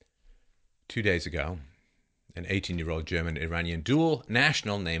2 days ago, an 18-year-old German-Iranian dual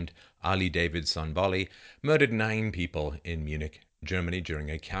national named Ali David Sonbali murdered 9 people in Munich, Germany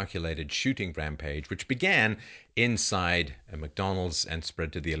during a calculated shooting rampage which began inside a McDonald's and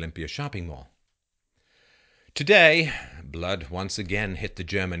spread to the Olympia shopping mall. Today, blood once again hit the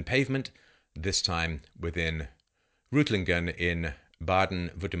German pavement, this time within Reutlingen in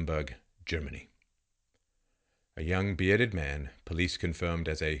Baden-Württemberg, Germany. A young bearded man, police confirmed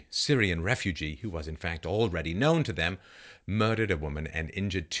as a Syrian refugee who was in fact already known to them, murdered a woman and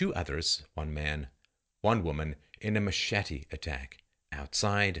injured 2 others, 1 man, 1 woman, in a machete attack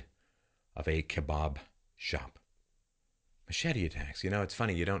outside of a kebab shop. Machete attacks, it's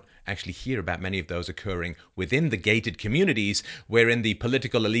funny, you don't actually hear about many of those occurring within the gated communities wherein the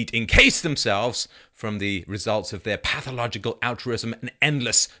political elite encase themselves from the results of their pathological altruism and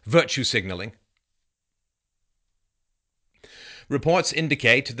endless virtue signaling. Reports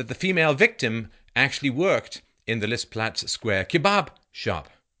indicate that the female victim actually worked in the Lisplatz Square kebab shop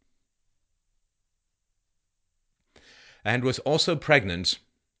and was also pregnant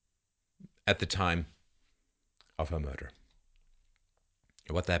at the time of her murder.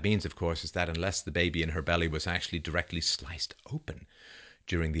 What that means, of course, is that unless the baby in her belly was actually directly sliced open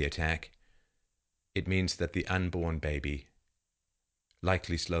during the attack, it means that the unborn baby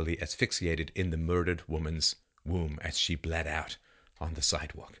likely slowly asphyxiated in the murdered woman's womb as she bled out on the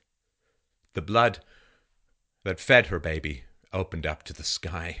sidewalk. The blood that fed her baby opened up to the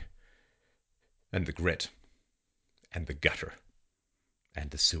sky and the grit and the gutter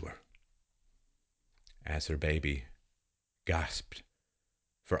and the sewer as her baby gasped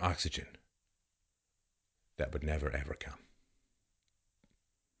for oxygen that would never ever come.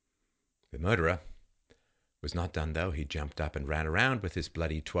 The murderer was not done, though. He jumped up and ran around with his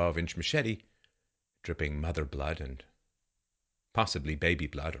bloody 12-inch machete, dripping mother blood and possibly baby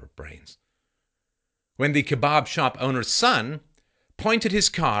blood or brains. When the kebab shop owner's son pointed his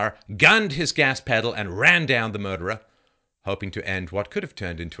car, gunned his gas pedal, and ran down the murderer, hoping to end what could have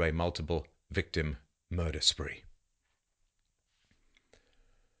turned into a multiple victim murder spree.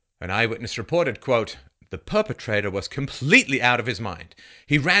 An eyewitness reported, quote, "The perpetrator was completely out of his mind.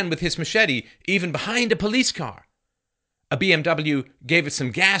 He ran with his machete even behind a police car. A BMW gave it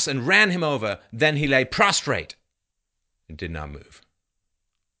some gas and ran him over. Then he lay prostrate and did not move."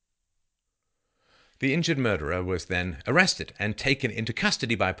 The injured murderer was then arrested and taken into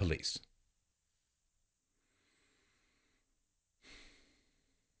custody by police.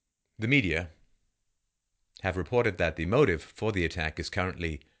 The media have reported that the motive for the attack is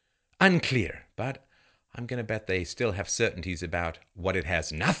currently unclear, but I'm going to bet they still have certainties about what it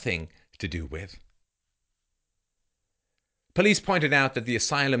has nothing to do with. Police pointed out that the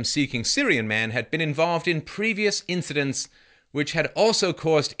asylum-seeking Syrian man had been involved in previous incidents which had also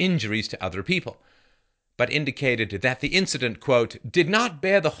caused injuries to other people, but indicated that the incident, quote, "did not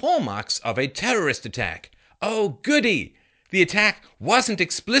bear the hallmarks of a terrorist attack." Oh, goody! The attack wasn't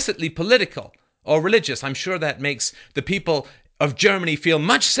explicitly political or religious. I'm sure that makes the people of Germany feel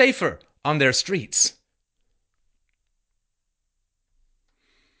much safer on their streets.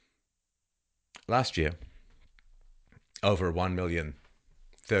 Last year, over 1 million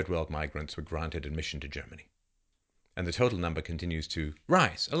third world migrants were granted admission to Germany, and the total number continues to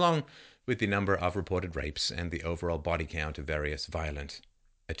rise, along with the number of reported rapes and the overall body count of various violent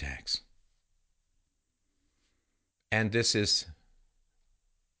attacks. And this is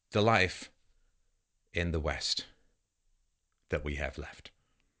the life in the West that we have left.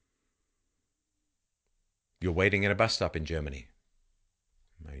 You're waiting at a bus stop in Germany.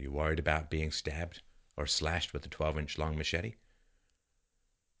 Are you worried about being stabbed or slashed with a 12-inch long machete?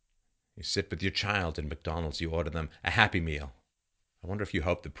 You sit with your child in McDonald's, you order them a Happy Meal. I wonder if you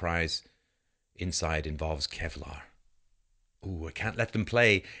hope the prize inside involves Kevlar. Ooh, I can't let them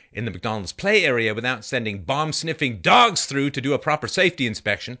play in the McDonald's play area without sending bomb-sniffing dogs through to do a proper safety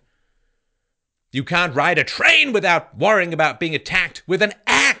inspection. You can't ride a train without worrying about being attacked with an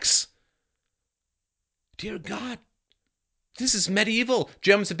axe. Dear God, this is medieval.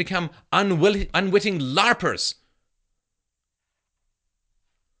 Germans have become unwitting LARPers.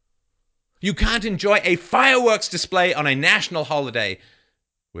 You can't enjoy a fireworks display on a national holiday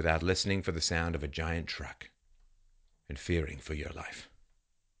without listening for the sound of a giant truck and fearing for your life.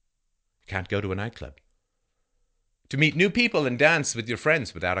 You can't go to a nightclub to meet new people and dance with your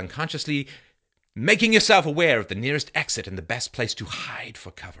friends without unconsciously making yourself aware of the nearest exit and the best place to hide for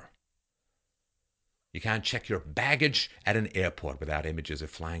cover. You can't check your baggage at an airport without images of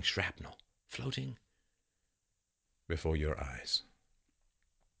flying shrapnel floating before your eyes.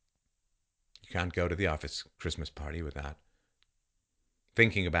 You can't go to the office Christmas party without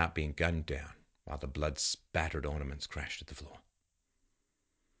thinking about being gunned down while the blood-spattered ornaments crashed to the floor.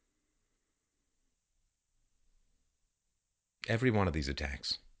 Every one of these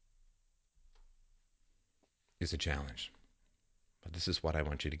attacks is a challenge. But this is what I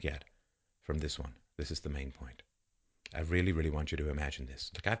want you to get from this one. This is the main point. I really, really want you to imagine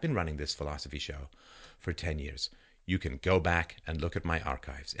this. Look, I've been running this philosophy show for 10 years. You can go back and look at my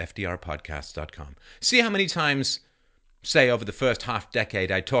archives, fdrpodcasts.com. See how many times, say, over the first half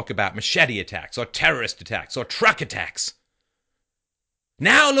decade, I talk about machete attacks or terrorist attacks or truck attacks.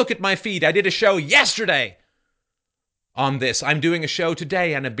 Now look at my feed. I did a show yesterday on this. I'm doing a show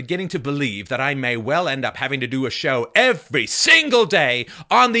today, and I'm beginning to believe that I may well end up having to do a show every single day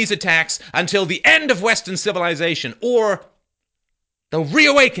on these attacks until the end of Western civilization or the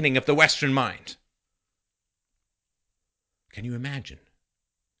reawakening of the Western mind. Can you imagine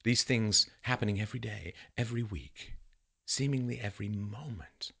these things happening every day, every week, seemingly every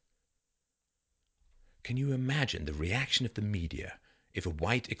moment? Can you imagine the reaction of the media if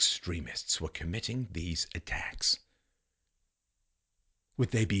white extremists were committing these attacks?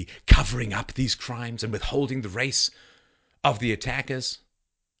 Would they be covering up these crimes and withholding the race of the attackers?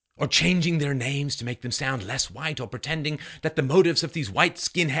 Or changing their names to make them sound less white, or pretending that the motives of these white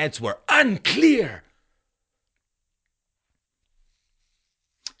skinheads were unclear?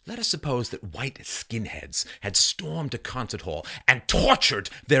 Let us suppose that white skinheads had stormed a concert hall and tortured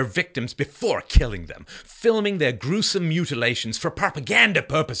their victims before killing them, filming their gruesome mutilations for propaganda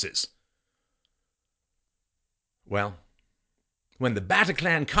purposes. Well, when the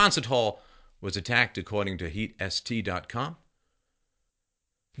Bataclan concert hall was attacked, according to HeatST.com,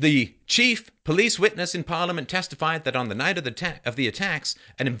 the chief police witness in Parliament testified that on the night of the attacks,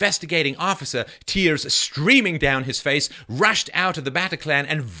 an investigating officer, tears streaming down his face, rushed out of the Bataclan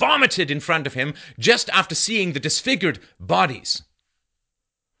and vomited in front of him just after seeing the disfigured bodies.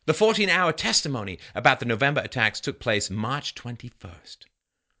 The 14-hour testimony about the November attacks took place March 21st.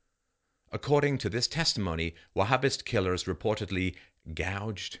 According to this testimony, Wahhabist killers reportedly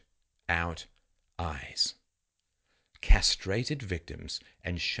gouged out eyes, castrated victims,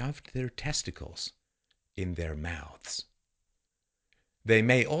 and shoved their testicles in their mouths. They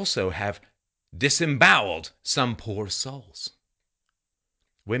may also have disemboweled some poor souls.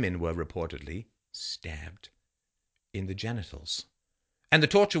 Women were reportedly stabbed in the genitals. And the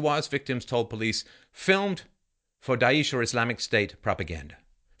torture was, victims told police, filmed for Daesh or Islamic State propaganda.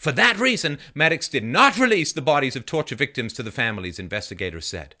 For that reason, medics did not release the bodies of torture victims to the families, investigators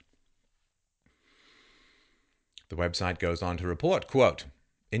said. The website goes on to report, quote,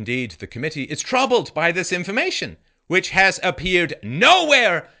 "Indeed, the committee is troubled by this information, which has appeared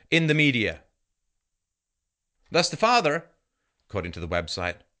nowhere in the media." Thus the father, according to the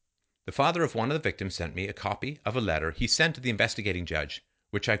website, the father of one of the victims sent me a copy of a letter he sent to the investigating judge,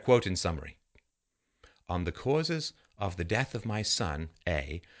 which I quote in summary. "On the causes of the death of my son,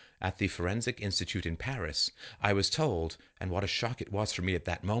 A, at the Forensic Institute in Paris, I was told, and what a shock it was for me at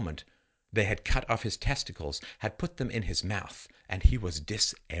that moment, they had cut off his testicles, had put them in his mouth, and he was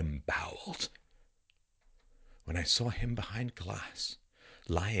disemboweled. When I saw him behind glass,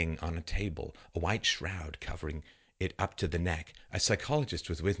 lying on a table, a white shroud covering it up to the neck, a psychologist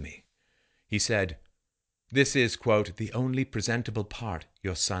was with me. He said, 'This is,' quote, 'the only presentable part,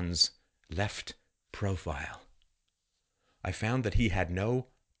 your son's left profile.' I found that he had no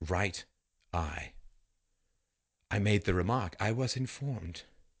right eye. I made the remark, I was informed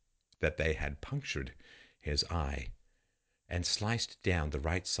that they had punctured his eye and sliced down the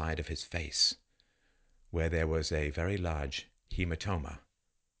right side of his face, where there was a very large hematoma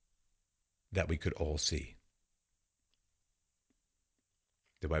that we could all see."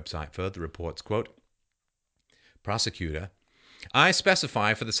 The website further reports, quote, "Prosecutor, I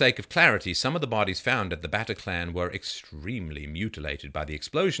specify for the sake of clarity some of the bodies found at the Bataclan were extremely mutilated by the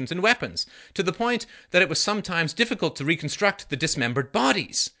explosions and weapons, to the point that it was sometimes difficult to reconstruct the dismembered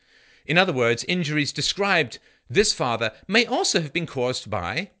bodies. In other words, injuries described this father may also have been caused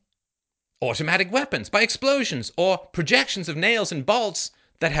by automatic weapons, by explosions, or projections of nails and bolts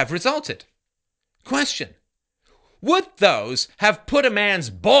that have resulted. Question: would those have put a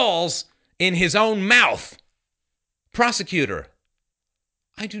man's balls in his own mouth? Prosecutor: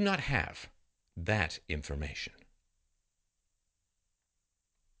 I do not have that information."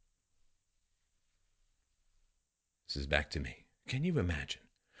 This is back to me. Can you imagine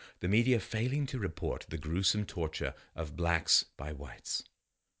the media failing to report the gruesome torture of blacks by whites?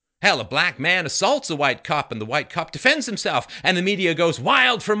 Hell, a black man assaults a white cop and the white cop defends himself, and the media goes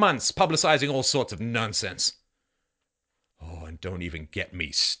wild for months, publicizing all sorts of nonsense. Oh, and don't even get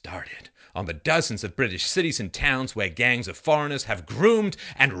me started on the dozens of British cities and towns where gangs of foreigners have groomed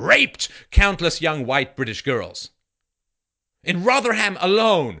and raped countless young white British girls. In Rotherham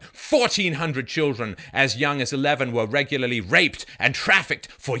alone, 1,400 children as young as 11 were regularly raped and trafficked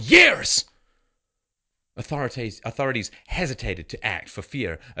for years. Authorities hesitated to act for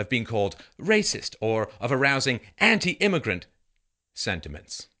fear of being called racist or of arousing anti-immigrant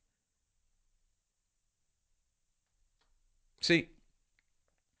sentiments. See,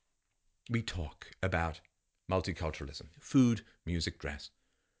 we talk about multiculturalism, food, music, dress,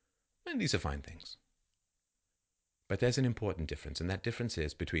 and these are fine things. But there's an important difference, and that difference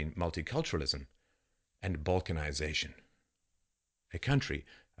is between multiculturalism and balkanization. A country,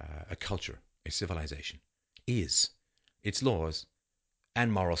 a culture, a civilization is its laws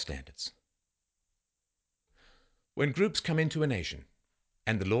and moral standards. When groups come into a nation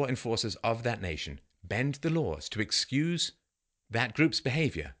and the law enforcers of that nation bend the laws to excuse that group's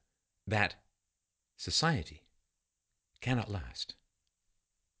behavior, that society cannot last.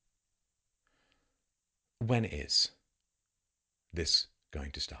 When is this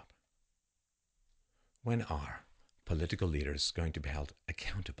going to stop? When are political leaders going to be held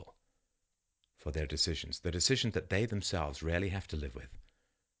accountable for their decisions, the decisions that they themselves rarely have to live with,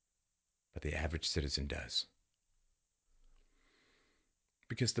 but the average citizen does?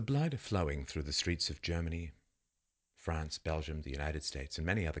 Because the blood flowing through the streets of Germany, France, Belgium, the United States, and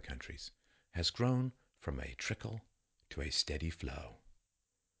many other countries has grown from a trickle to a steady flow.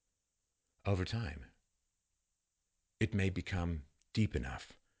 Over time, it may become deep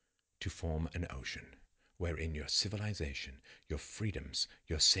enough to form an ocean wherein your civilization, your freedoms,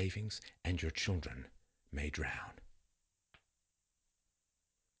 your savings, and your children may drown.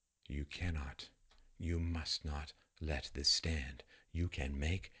 You cannot, you must not let this stand. You can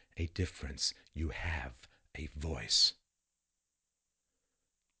make a difference. You have a voice.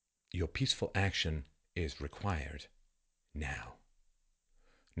 Your peaceful action is required now.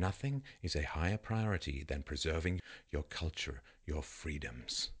 Nothing is a higher priority than preserving your culture, your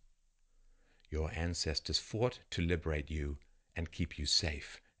freedoms. Your ancestors fought to liberate you and keep you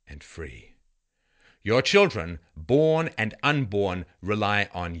safe and free. Your children, born and unborn, rely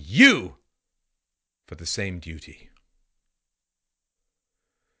on you for the same duty.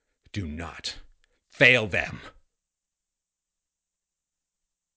 Do not fail them.